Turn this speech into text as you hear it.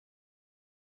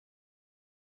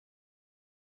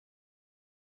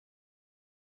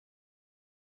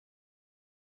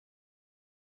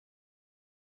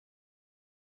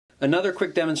Another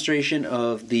quick demonstration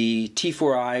of the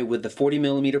T4i with the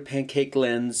 40mm pancake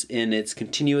lens in its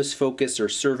continuous focus, or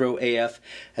servo AF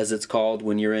as it's called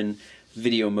when you're in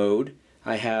video mode.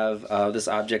 I have this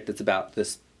object that's about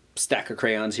this stack of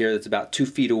crayons here that's about 2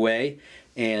 feet away,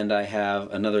 and I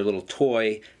have another little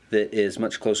toy that is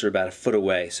much closer, about a foot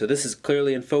away. So this is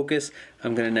clearly in focus.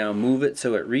 I'm going to now move it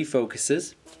so it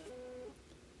refocuses,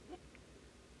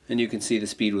 and you can see the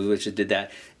speed with which it did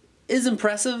that. Is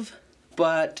impressive,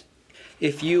 but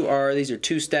if you are, these are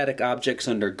two static objects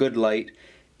under good light.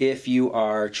 If you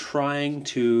are trying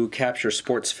to capture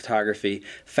sports photography,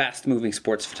 fast-moving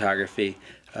sports photography,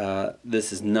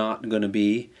 this is not going to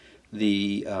be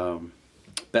the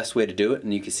best way to do it.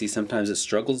 And you can see sometimes it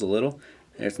struggles a little.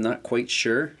 It's not quite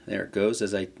sure. There it goes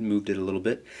as I moved it a little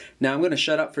bit. Now I'm going to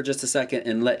shut up for just a second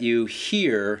and let you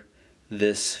hear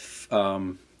this,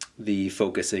 the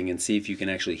focusing, and see if you can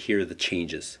actually hear the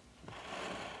changes.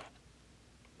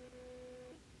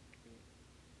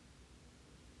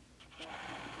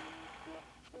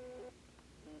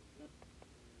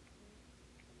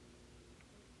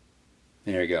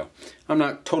 There you go. I'm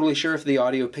not totally sure if the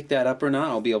audio picked that up or not.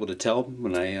 I'll be able to tell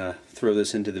when I throw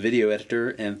this into the video editor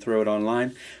and throw it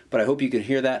online, but I hope you can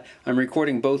hear that. I'm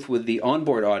recording both with the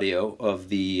onboard audio of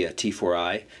the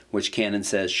T4i, which Canon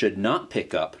says should not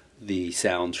pick up the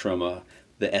sounds from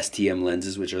the STM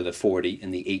lenses, which are the 40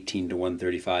 and the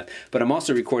 18-135, but I'm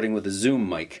also recording with a zoom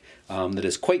mic that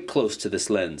is quite close to this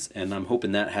lens, and I'm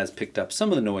hoping that has picked up some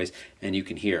of the noise and you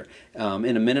can hear.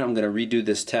 In a minute I'm going to redo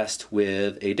this test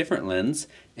with a different lens,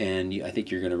 and I think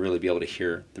you're going to really be able to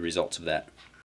hear the results of that.